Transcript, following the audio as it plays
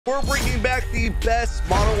We're bringing back the best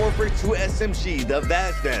Modern Warfare 2 SMG, the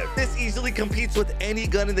Vaznev. This easily competes with any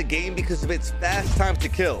gun in the game because of its fast time to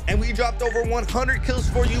kill. And we dropped over 100 kills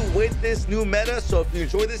for you with this new meta, so if you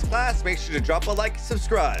enjoy this class, make sure to drop a like and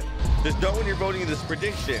subscribe. Just know when you're voting in this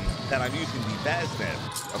prediction that I'm using the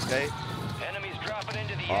Vaznev, okay? Enemies dropping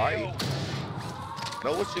into the All right.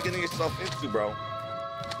 Know what you're getting yourself into, bro.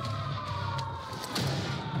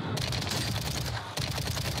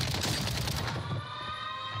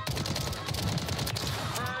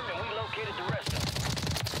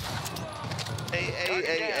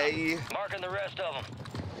 Hey. Marking the rest of them.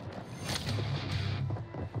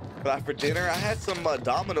 But for dinner, I had some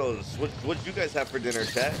Domino's. What'd you guys have for dinner,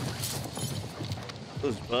 chat? It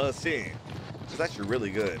was buzzing. It's actually really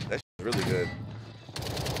good. That's really good.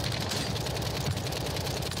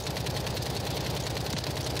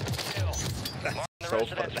 That's so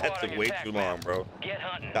fun. That took way too long, bro.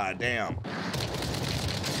 God damn.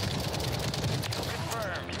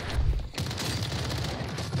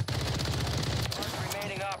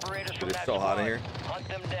 It's so hot in here.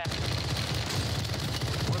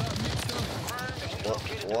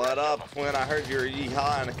 What up, Twin? I heard you're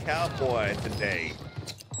yeehaw and a cowboy today.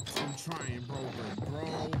 I'm trying, bro.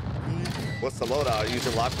 What's the loadout?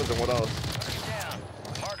 Using lockers and what else?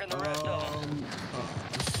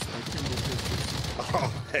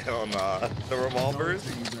 Oh, hell nah. The revolvers?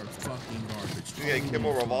 These are fucking garbage. You get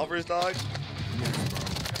Kimmel revolvers, dog? Yes, bro.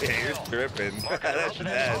 Yeah, you're tripping. That's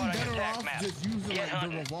bad. I'm better off just using like the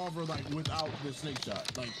revolver like without the snake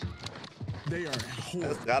shot. Like they are horrible.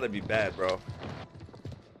 That's gotta be bad, bro.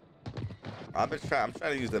 I'm trying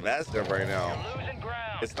to use the Vaznev right now.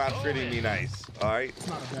 It's not treating me nice. All right. It's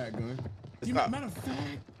not a bad gun. It's not. Matter of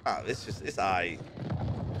fact. It's I.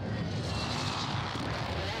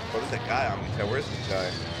 What is that guy on me? Where's this guy?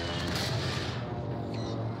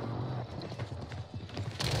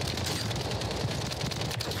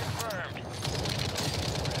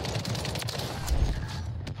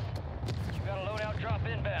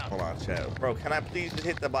 Hold on, chat. Bro, can I please just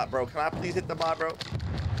hit the bot, bro? Can I please hit the bot, bro?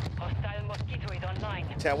 Hostile mosquito is online.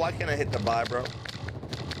 Chat, why can't I hit the bot, bro?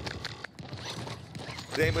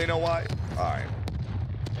 Does anybody know why? Alright.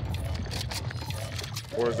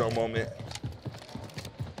 Warzone moment.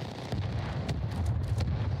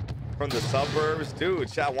 From the suburbs.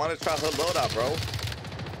 Dude, chat, I want to try her loadout, bro.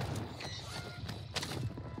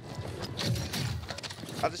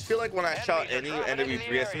 I just feel like when I shout any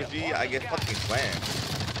NW3 SMG, I get fucking slammed.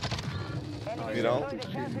 You know? I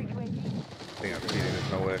think I'm repeating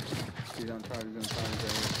this, no way. He's on target,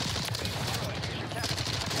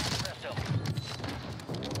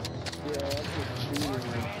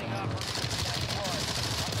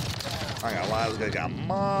 I ain't gonna lie, this guy got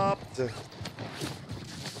mopped.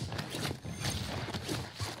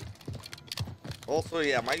 Also,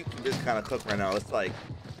 yeah, my YouTube is kind of cooked right now. It's like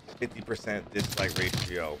 50% dislike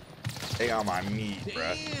ratio. They on my meat,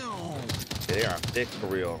 bruh. They are thick for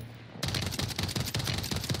real.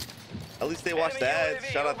 At least they watch the ads.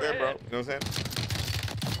 Shout out there, bro. You know what I'm saying?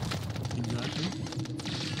 Exactly.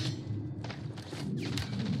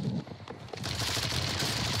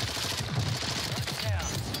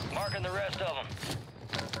 Marking the rest of them.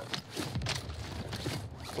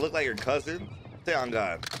 Look like your cousin. Stay on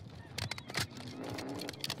God.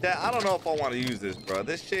 Yeah, I don't know if I want to use this, bro.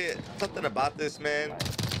 This shit, something about this, man.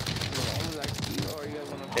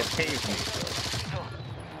 It pains me, bro.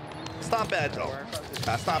 It's not bad though.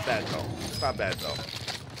 It's not bad though. It's not bad though.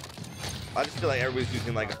 I just feel like everybody's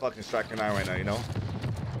using like a fucking Striker 9 right now, you know?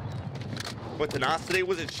 With the Nas today,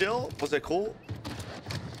 was it chill? Was it cool?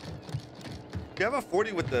 You have a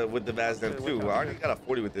 40 with the Vaznev too. I already got a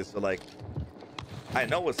 40 with this, so like, I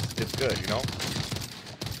know it's good, you know?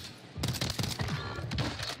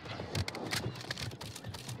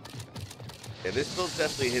 Yeah, this build's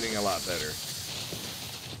definitely hitting a lot better.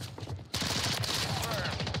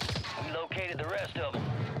 We located the rest of them.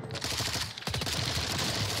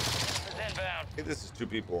 Inbound. I think this is 2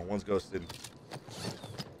 people. One's ghosted.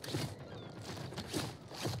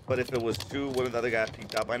 But if it was 2, wouldn't the other guy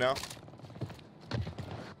peeked out by now?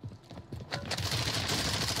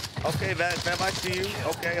 Okay, Vaznev, I see you.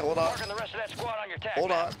 Okay, hold on. Marking the rest of that squad on your tag.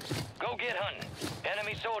 Hold on. Go get hunting.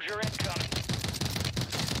 Enemy soldier incoming.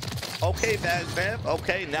 Okay, Vaznev.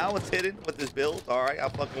 Okay, now it's hidden with this build. All right, I'm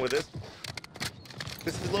fucking with this.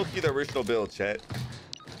 This is low-key the original build, chat.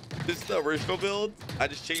 This is the original build. I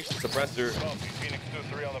just changed the suppressor. Phoenix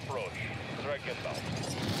 2-3 on approach. Direct inbound.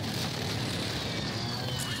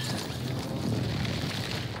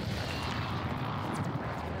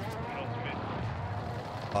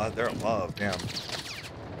 Oh, they're above. Damn.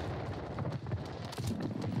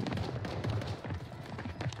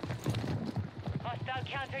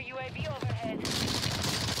 Counter UAV overhead.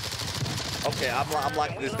 Okay, I'm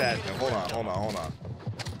locking this Vaznev.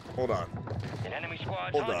 Hold on. An enemy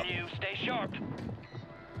squad's Hold up. hunting you. Stay sharp.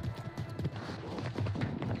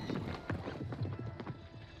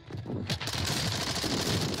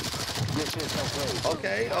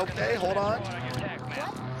 Okay, hold on. Squad on your attack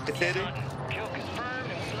map. It's hitting. Kill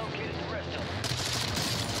confirmed, and we located the rest of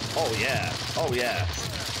them. Oh yeah.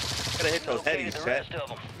 Gotta hit those Located headies, the chat. rest of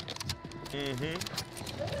them.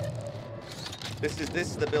 This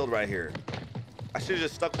is the build right here. I should have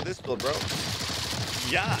just stuck with this build, bro.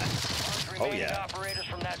 Yeah. Oh Remaining yeah. operators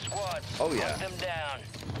from that squad. Oh, yeah. Hunt them down.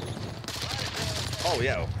 Oh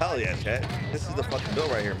yeah. Hell yeah, chat. This is the fucking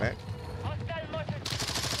build right here, man.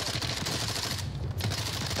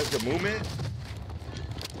 That's good movement.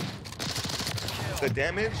 Good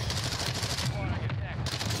damage.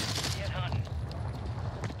 Get hunting.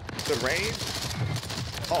 Good range.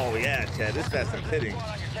 Oh yeah, chat. This Vaznev hitting. Squad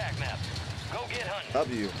on your attack map. Go get hunting.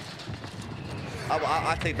 W.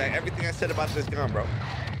 I take back everything I said about this gun, bro.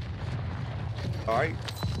 All right.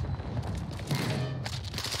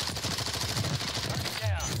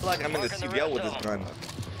 Down. I feel like I'm in the CBL with this gun.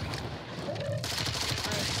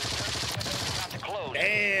 About to close.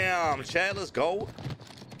 Damn, Chad, let's go.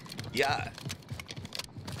 Yeah.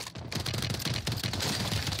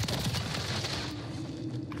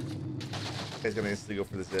 He's gonna instantly go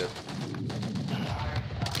for this hit.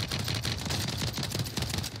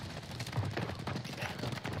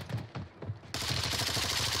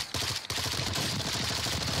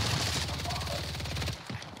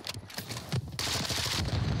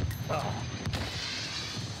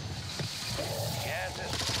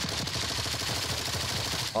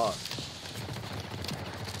 Oh.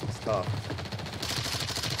 It's tough.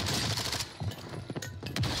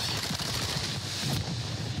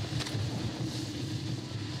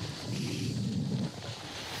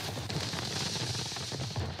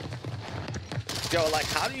 Yo, like,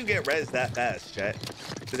 how do you get res that fast, chat?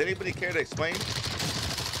 Does anybody care to explain?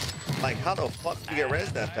 Like, how the fuck do you get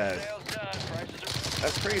res that fast?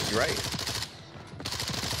 That's crazy, right?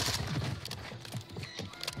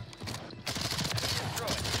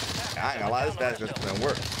 I ain't gonna lie, this Vaznev's putting in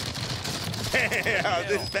work. Damn,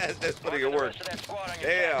 this Vaznev's putting in work.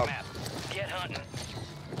 Damn. Get hunting.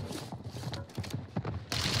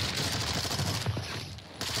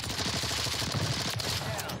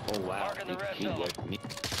 Oh wow. Marking the rest of them.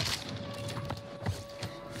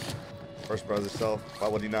 First brother self. Why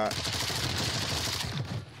would he not?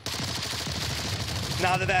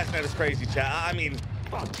 Nah, the Vaznev is crazy, chat. I mean,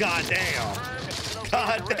 goddamn.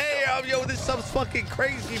 God damn, yo, this stuff's fucking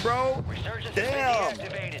crazy, bro. Damn.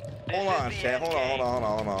 Hold on, chat. Hold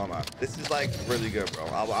on. This is like really good, bro.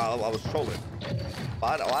 I was trolling.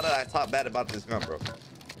 Why did I talk bad about this gun, bro?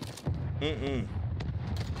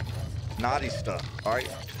 Naughty stuff. All right.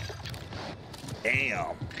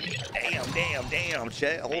 Damn,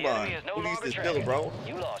 chat. Hold on. Who needs this build, bro?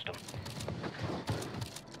 You lost him.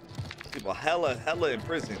 People hella in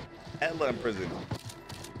prison.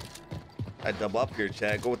 I double up here,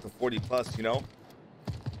 chat. Go with the 40 plus, you know.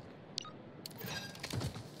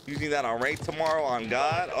 Using that on ranked tomorrow on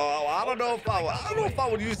God. Oh, I don't know if I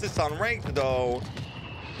would use this on ranked though.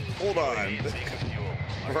 Hold on.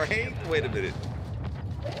 Ranked? Wait a minute.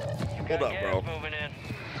 Hold up, bro.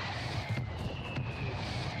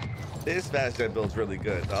 This Vaznev build's really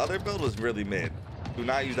good. The other build was really mid. Do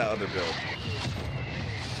not use that other build.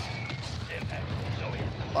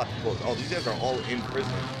 Oh, these guys are all in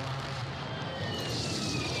prison.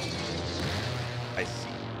 I see.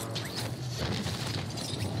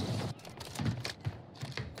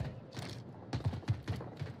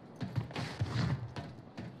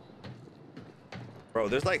 Bro,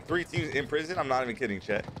 there's like 3 teams in prison. I'm not even kidding,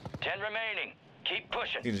 chat. 10 remaining. Keep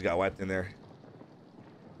pushing. He just got wiped in there.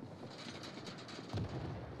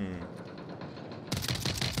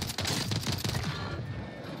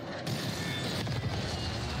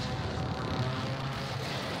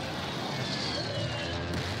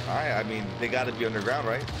 All right, I mean, they got to be underground,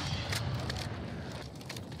 right?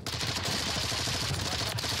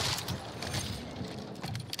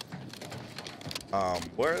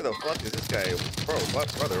 Where the fuck is this guy? Bro,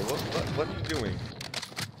 what, brother? What are you doing?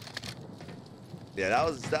 Yeah, that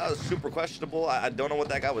was super questionable. I don't know what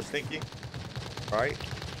that guy was thinking. All right.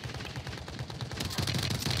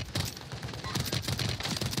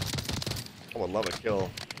 I would love a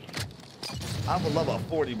kill. I would love a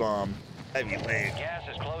 40 bomb. That'd be lame. Gas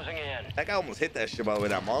is closing in. That guy almost hit that shit by the way.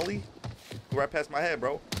 That molly. Right past my head,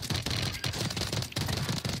 bro.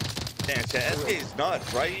 Damn, chat. SK is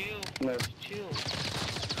nuts, right? Let's chill.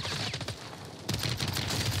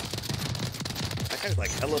 That That guy's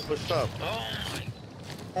like hella pushed up.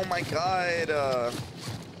 Oh my god. Oh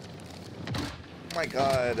my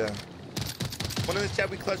god. One in the chat,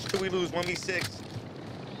 we clutch 2, we lose 1v6.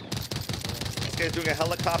 This guy's doing a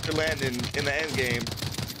helicopter landing in the end game.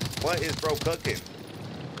 What is bro cooking?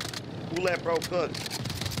 Who let bro cook?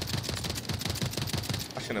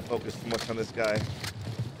 I shouldn't have focused too much on this guy.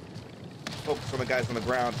 Focus on the guys on the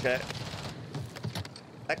ground, chat.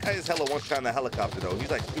 That guy is hella one shot in the helicopter though.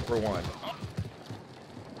 He's like super one.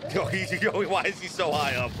 Yo, why is he so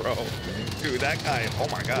high up, bro? Dude, that guy, oh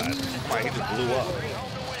my god. Oh my, he just blew up.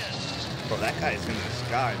 Bro, that guy is in the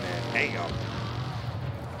sky, man. Damn.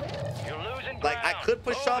 Like, I could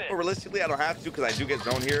push up, but realistically, I don't have to because I do get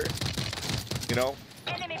zone here. You know?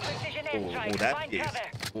 Oh, that is.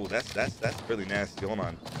 Oh, that's really nasty. Hold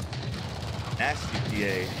on. Nasty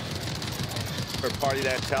PA. For party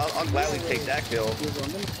that child. I'll gladly take that kill.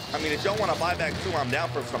 I mean, if y'all want to buy back too, I'm down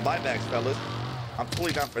for some buybacks, fellas. I'm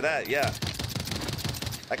totally down for that, yeah.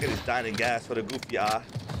 That guy just died in gas with a goofy eye.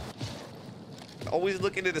 Always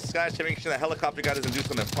look into the sky to make sure that helicopter guy doesn't do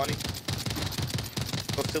something funny.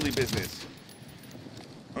 No silly business.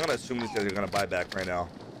 I'm gonna assume these guys are gonna buy back right now.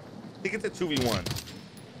 I think it's a 2v1. I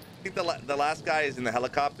think the last guy is in the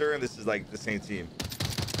helicopter, and this is like the same team.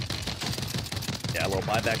 Yeah, a little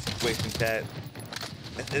buyback situation, chat.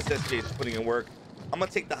 This SJ is putting in work. I'm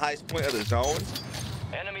gonna take the highest point of the zone.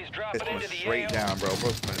 Enemies dropping into the straight down, bro.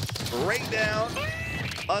 Bro's going straight down.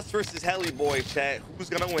 Us versus Heli Boy, chat. Who's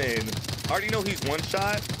gonna win? I already know he's one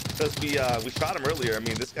shot because we shot him earlier. I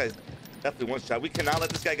mean, this guy's definitely one shot. We cannot let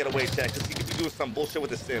this guy get away, chat, because he could be doing some bullshit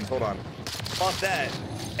with the Sims. Hold on. Fuck that.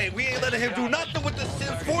 Hey, we ain't letting him do nothing with the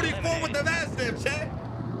Sims. 44 with the Vaznev, chat.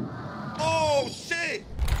 Oh shit.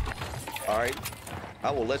 All right,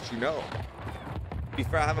 I will let you know. To be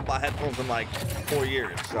fair, I haven't bought headphones in like 4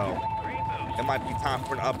 years, so it might be time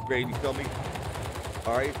for an upgrade. You feel me?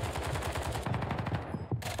 All right.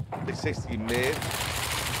 660 mid.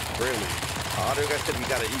 Really? Oh, the guy said we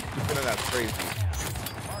gotta eat. That's crazy.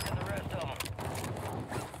 Marking the rest of them.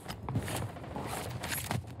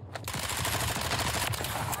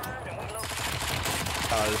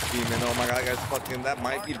 This demon. Oh my god, that guy's fucking. That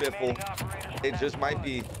might be Biffle. It just might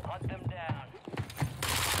be. Hunt them down.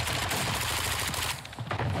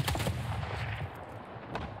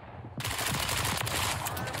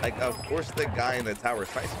 Like, of course, the guy in the tower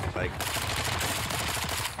fights me. Like,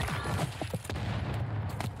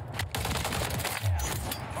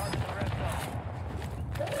 Marking the rest of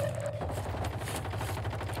them.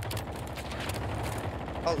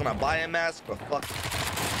 I was gonna buy a mask, but fuck.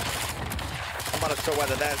 I'm about to show why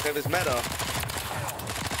the Vaznev is meta.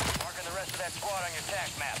 Marking the rest of that squad on your tac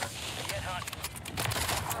map. Get hunting.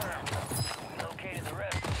 Located the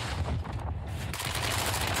rest.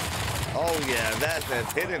 Oh yeah,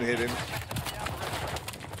 Vaznev hidden.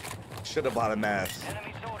 Should have bought a mask.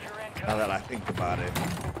 Enemy soldier incoming. Now that I think about it.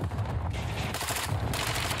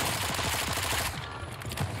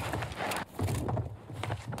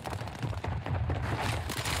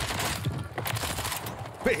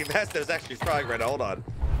 Wait, Vaznev is actually frying right now. Hold on.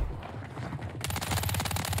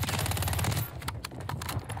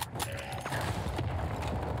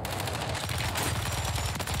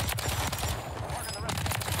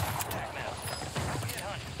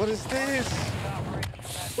 What is this?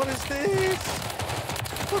 What is this?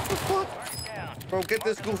 What the fuck? Bro, get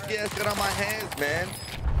this goofy ass out of my hands, man.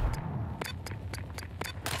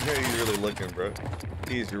 Yeah, he's really looking, bro.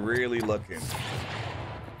 He's really looking.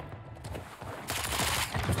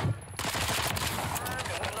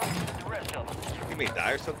 He may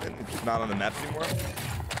die or something. It's not on the map anymore.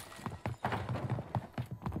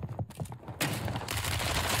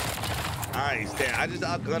 Nice, damn. I just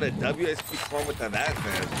outgunned a WSP form with the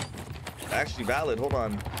Vaznev. Actually valid. Hold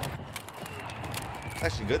on.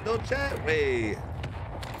 Actually good though, chat. Wait.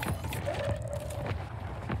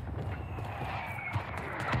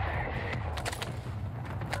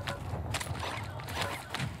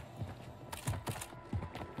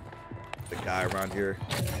 The guy around here.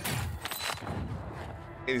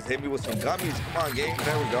 He's hit me with some gummies. Come on, game.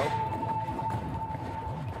 There we go.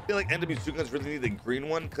 I feel like NW2 guns really need the green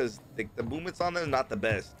one because the movements on them is not the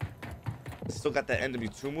best. It's still got that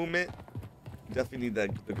NW2 movement. Definitely need the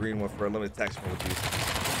green one for a limited text with these.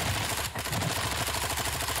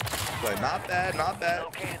 But not bad, not bad.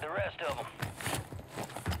 Located the rest of them.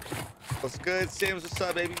 What's good, Sims? What's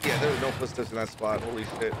up, baby? Yeah, there was no footsteps in that spot. Holy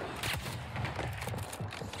shit.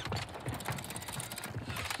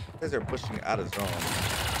 Guys are pushing out of zone.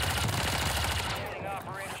 Getting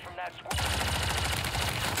operators from that squad.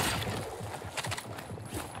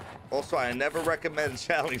 Also, I never recommend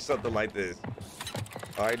challenging something like this.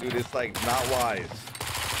 All right, dude, it's like not wise.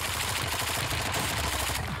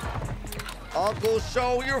 Uncle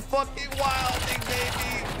Show, you're fucking wilding,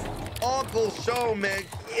 baby. Uncle Show, man.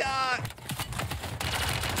 Yeah.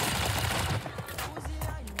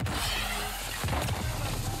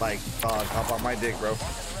 Like, dog, hop on my dick, bro.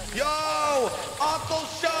 Yo, Uncle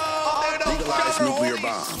Show. Legalize nuclear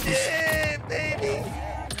bombs. Yeah, baby.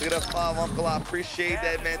 Look at that 5, Uncle. I appreciate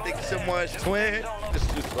that, man. Thank you so much, twin. This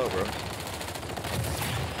is too slow, bro.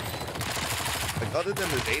 Like, other than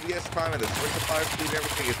this ADS time and the switch of fire speed and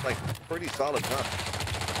everything, it's like pretty solid gun.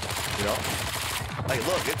 You know? Like,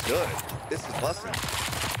 look, it's good. This is busting.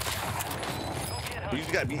 You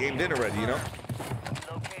just gotta be aimed in already, you know?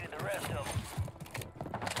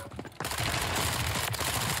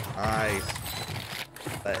 Nice.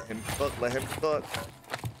 Let him cook, let him cook.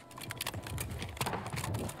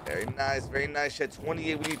 Very nice. At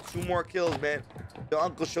 28, we need 2 more kills, man. Yo,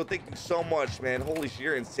 Uncle Show, thank you so much, man. Holy shit,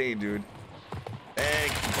 you're insane, dude.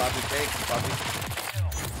 Thank you, Poppy. Thank you, Poppy.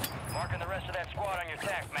 Marking the rest of that squad on your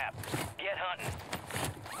attack map. Get hunting.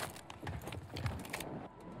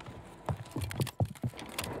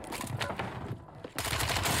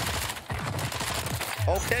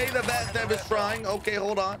 Okay, the Vaznev is trying. Okay,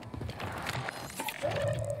 hold on.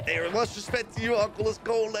 Hey, much respect to you, Uncle. Let's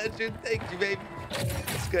go, legend. Thank you, baby.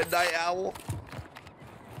 It's good night, Owl. I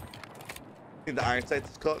think the iron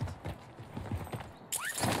sights is cooked.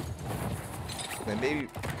 Then maybe,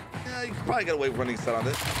 yeah, you can probably get away with running set on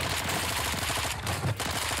this.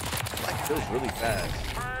 Like, feels really fast.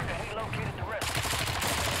 Confirmed, and he located the rest.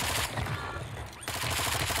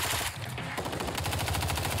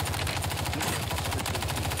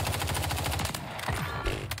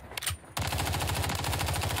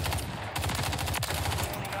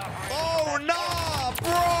 Oh, nah,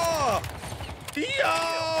 bro. Yo,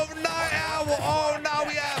 night owl. Oh, now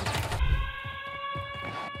we have.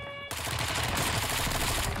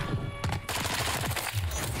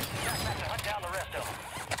 Hunt down the rest of them.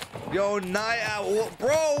 Yo, night owl.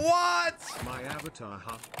 Bro, what? My avatar,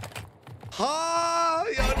 huh? Huh?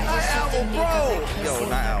 Yo, night owl, bro. Yo,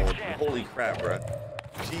 night owl. Holy crap, bro.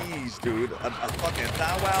 Jeez, dude. A fucking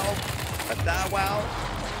thou wow. A thou wow.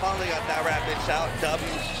 Finally got that rapid shout.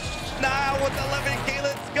 W. Night owl with 11K.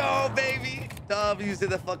 Let's go, baby. W's in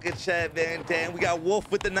the fucking chat, man. Damn, we got Wolf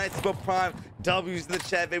with the Nightspell Prime. W's in the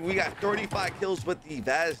chat, baby. We got 35 kills with the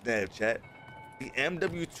Vaznev, chat. The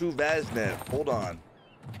MW2 Vaznev. Hold on.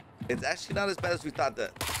 It's actually not as bad as we thought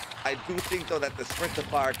that. I do think, though, that the sprint to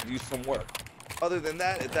fire could use some work. Other than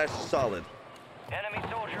that, it's actually solid. Enemy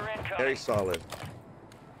soldier incoming. Very solid.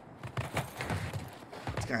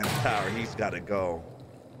 This guy in the tower, he's got to go.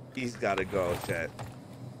 He's got to go, chat.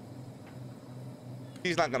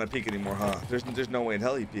 He's not going to peek anymore, huh? There's no way in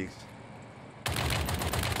hell he peeks.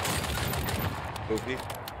 Goofy.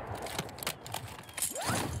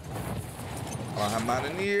 Oh, I'm out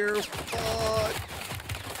of near. Fuck.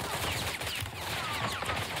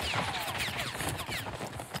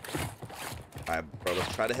 All right, bro,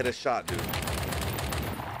 let's try to hit a shot, dude.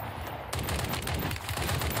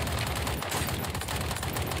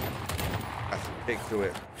 Got some kick to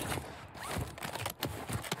it.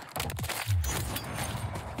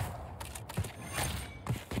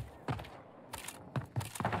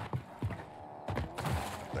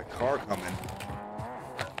 The car coming.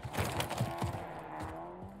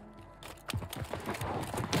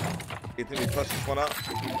 You think we clutch this one up?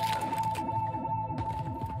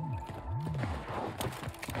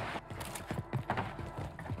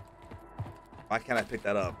 Why can't I pick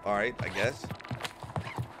that up? All right, I guess.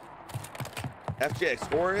 FJX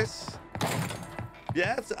Horus.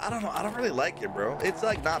 Yeah, I don't know. I don't really like it, bro. It's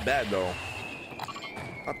like not bad though.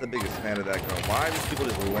 Not the biggest fan of that gun. Why are these people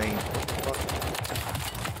just lame?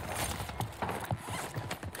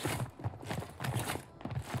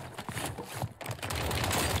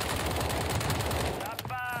 Top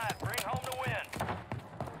 5. Bring home the win.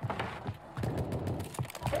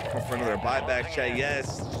 Going for another buyback chat.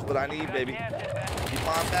 Yes, this is what I need, baby. Keep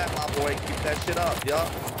on that, my boy. Keep that shit up, yup.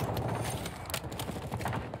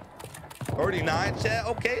 39 chat.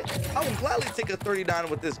 Okay, I will gladly take a 39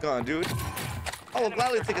 with this gun, dude. I will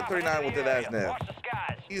gladly take a 39 with the Vaznev. Watch the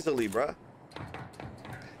skies. Easily, bruh.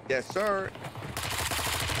 Yes, sir.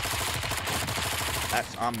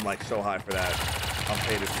 I'm like so high for that. I'll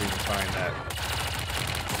pay to even find that.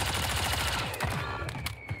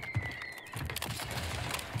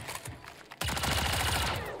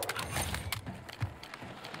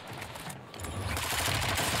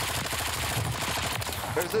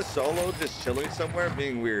 There's a solo just chilling somewhere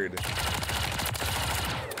being weird.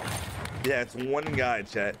 Yeah, it's one guy,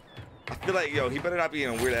 chat. I feel like, yo, he better not be in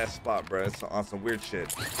a weird ass spot, bro. It's on some weird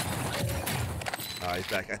shit. He's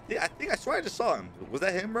back. I swear I just saw him. Was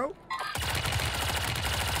that him, bro?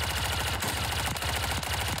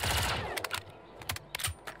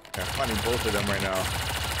 I'm finding both of them right now.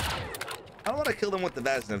 I don't want to kill them with the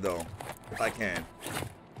Vaznev though, if I can.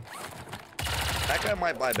 That guy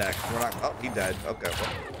might buy back. We're not. Oh, he died. Okay. Well.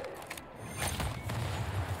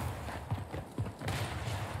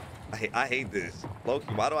 I hate this.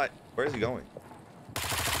 Loki, why do I? Where is he going?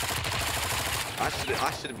 I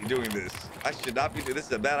shouldn't be doing this. I should not be doing this.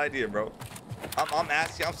 Is a bad idea, bro.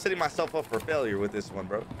 I'm setting myself up for failure with this one,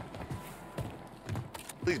 bro.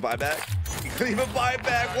 Please buy back. You couldn't even buy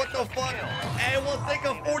back. What the fuck? And we'll take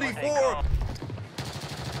a 44.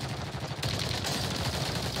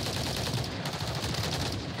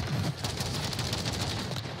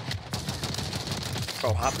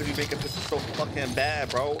 Bro, how could you make it this so fucking bad,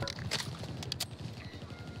 bro?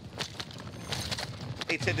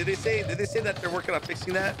 Hey, Ted, did they say that they're working on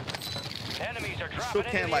fixing that? Enemies are dropping. Still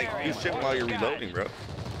can't like do shit while you're reloading, bro.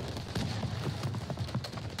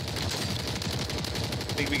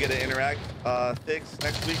 Think we get an interact fix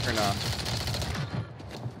next week or not?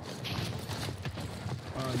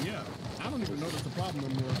 Yeah. I don't even know that's a problem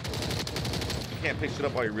anymore. You can't pick shit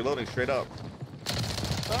up while you're reloading straight up.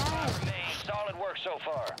 Solid work so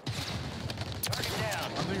far. Target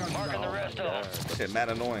down. Marking the rest of them. Shit, mad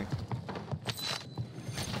annoying.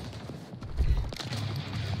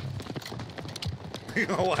 You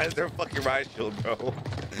know why is there a fucking riot shield, bro? Kill.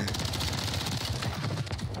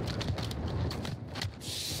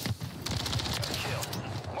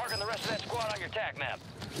 Marking the rest of that squad on your tac map.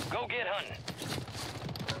 Go get hunting.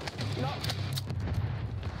 No.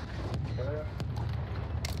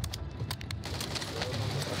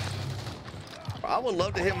 I would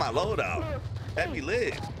love to hit my loadout. That'd be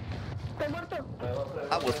lit.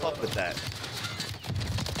 I would fuck with that.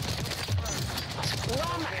 The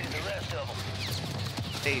rest of them.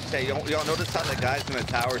 Hey, Tay, y'all notice how the guys in the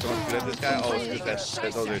tower don't shoot at this guy? Oh, it's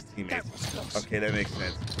because those are his teammates. Okay, that makes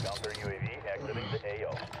sense. Counter UAV exiting the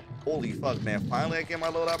AO. Holy fuck, man. Finally I get my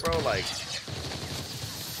loadout, bro. Like,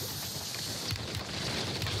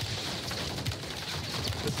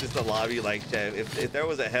 this is the lobby. Like, if there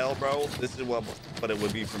was a hell, bro, this is what it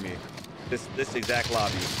would be for me. This exact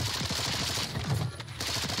lobby.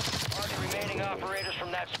 Mark remaining operators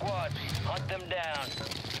from that squad. Hunt them down.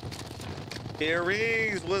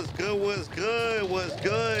 Earrings, what's good, what's good, what's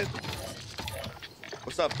good?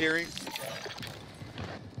 What's up, Earrings?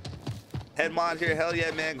 Head mod here, hell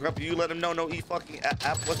yeah, man. Grumpy, you let him know, no fucking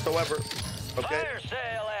app whatsoever. Okay? Fire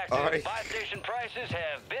sale active. All right. Buy station prices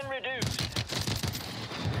have been reduced.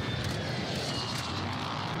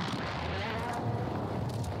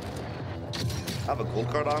 I have a gold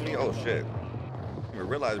card on me? Oh, shit. I didn't even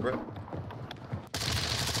realize, bro.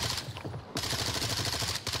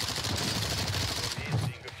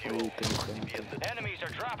 Enemies are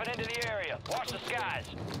dropping into the area. Watch the skies.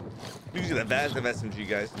 Using the Vaznev SMG,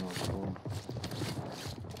 guys.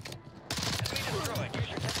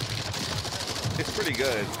 It's pretty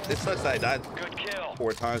good. It sucks that I died Good kill.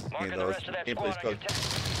 4 times this game, Marking the though. rest of that Gameplay's squad on your cooked.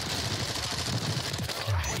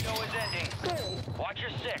 Window is ending. Watch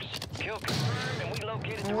your 6. Kill confirmed, and we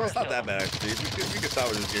located the Well, it's rest not of that bad, them. actually. You can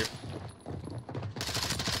salvage this gear.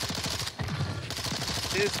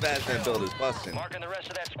 This Vaznev build is busting. Marking the rest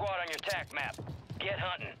of that squad on your tac map. Get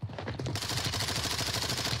hunting.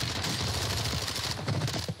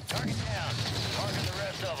 Target down. Marking the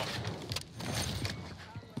rest of them.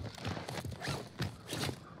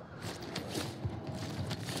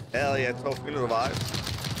 Hell yeah, 12 feet of the vibe.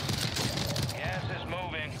 Gas is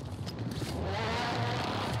moving.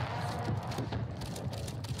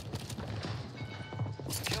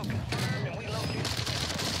 Kill confirmed, and we located.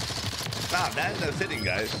 Nah, Vaznev's hitting,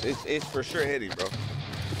 guys. It's for sure hitting, bro.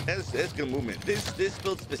 It's good movement. This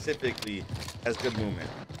build specifically has good movement.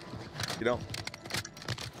 You know?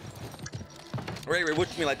 Ray,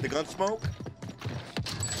 what you mean, like the gun smoke?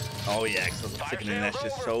 Oh yeah, because I'm sticking in that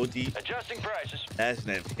shit so deep. Adjusting prices.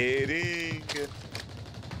 Vaznev hitting.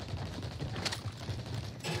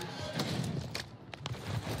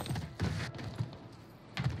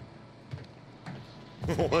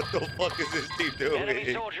 What the fuck is this team Enemy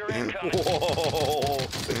doing? soldier incoming. Whoa.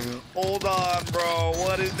 Hold on, bro.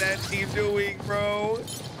 What is that team doing, bro?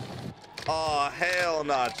 Oh, hell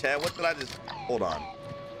nah, Chad. What did I just... Hold on.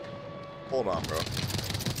 Hold on, bro.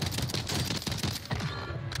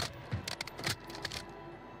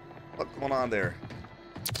 What's going on there?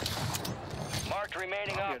 Marked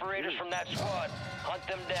remaining operators from that squad. Hunt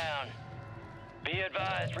them down. Be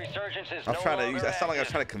advised, resurgence is I'm no trying to longer use. I sound like I was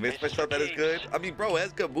active. trying to convince It's myself that it's good. strategic. I mean, bro,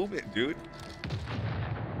 that's good movement, dude.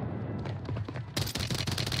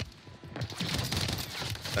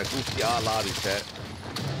 That goofy odd lobby, chat.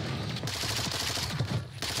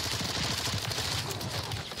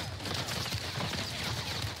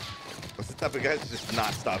 What's the type of guys that just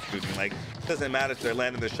not stop shooting? Like, it doesn't matter if they're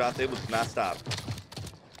landing their shots, they will just not stop.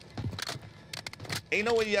 Ain't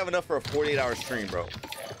no way you have enough for a 48-hour stream, bro.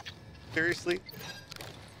 Seriously?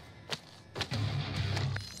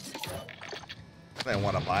 I didn't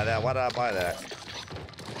want to buy that. Why did I buy that?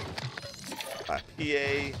 PA.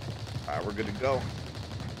 All right, we're good to go.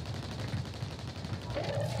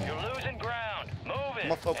 You're losing ground. Move it. I'm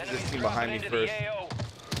gonna focus this Enemies team behind me dropping into the first. AO.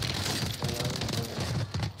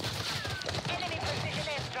 Enemy precision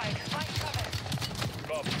airstrike. Find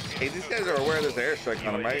cover. Hey, these guys are aware there's an airstrike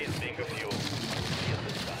on them, right?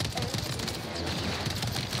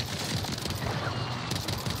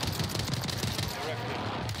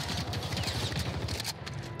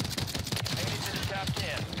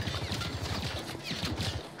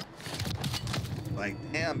 Like,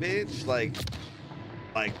 damn, bitch.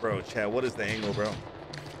 Like, bro, Chad, what is the angle, bro?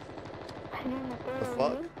 The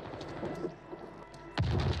fuck?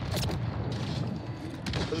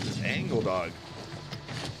 What is this angle, dog?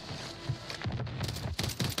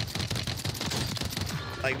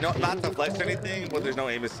 Like, no, not to flex or anything, but there's no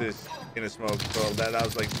aim assist in the smoke, so that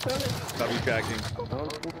was like W tracking.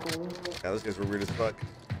 Yeah, those guys were weird as fuck.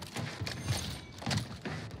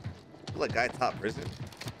 Like, guy top prison.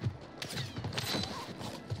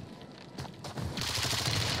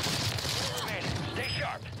 Stay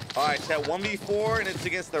sharp. All right, chat, 1v4, and it's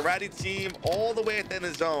against the ratty team all the way at the end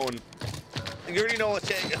of the zone. And you already know what,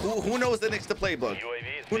 chat, who knows the Nixstah playbook?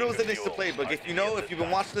 Who knows the Nixstah playbook? If you know, if you've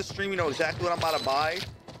been watching the stream, you know exactly what I'm about to buy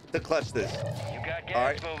to clutch this. You got gas All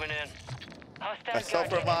right. moving in. Hostile I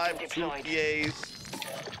self-revive, guard 2 deployed. PAs.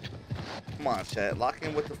 Come on, chat, lock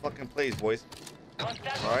in with the fucking plays, boys.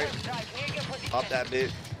 Hostile All right. airstrike near your position. Pop that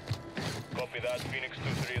bitch. Copy that. Phoenix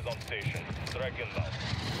 2-3 is on station. Strike inbound.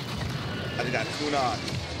 I just got 2 knocks.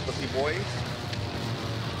 Pussy boys.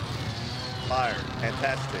 Fire.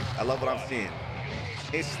 Fantastic. I love what I'm seeing.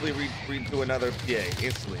 Instantly redo another PA.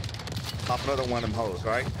 Instantly. Pop another one of them hoes,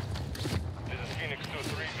 all right? This is Phoenix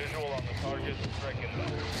 2-3. Visual on the target. Strike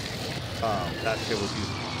inbound. That shit was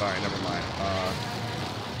useful. Sorry, never mind.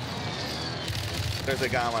 There's a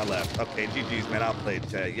guy on my left. Okay, GG's, man. I'll play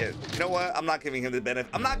chat. Yeah, you know what? I'm not giving him the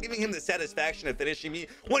benefit. I'm not giving him the satisfaction of finishing me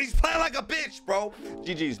when he's playing like a bitch, bro.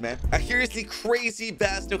 GG's, man. Now, here's the crazy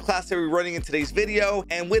Vaznev class that we're running in today's video.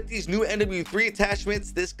 And with these new NW3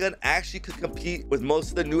 attachments, this gun actually could compete with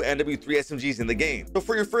most of the new NW3 SMGs in the game. So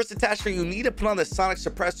for your first attachment, you need to put on the sonic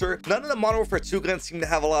suppressor. None of the Modern Warfare 2 guns seem to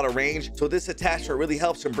have a lot of range, so this attachment really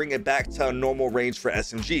helps and bring it back to a normal range for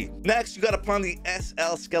SMG. Next, you got to put on the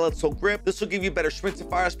SL skeletal grip. This will give you better sprint to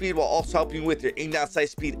fire speed while also helping you with your aim down sight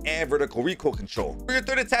speed and vertical recoil control. For your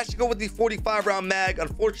third attachment, go with the 45 round mag.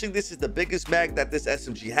 Unfortunately, this is the biggest mag that this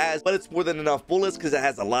SMG has, but it's more than enough bullets because it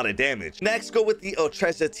has a lot of damage. Next, go with the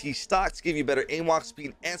Otreza T stock to give you better aim walk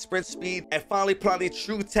speed and sprint speed. And finally, put on the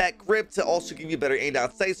True Tech grip to also give you better aim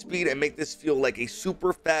down sight speed and make this feel like a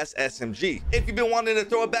super fast SMG. If you've been wanting to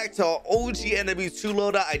throw it back to our OG NW2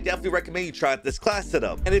 loadout, I definitely recommend you try out this class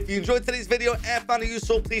setup. And if you enjoyed today's video and found it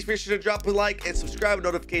useful, please be sure to drop a like and subscribe with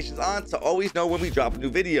notifications on to always know when we drop a new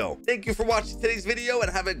video. Thank you for watching today's video and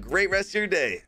have a great rest of your day.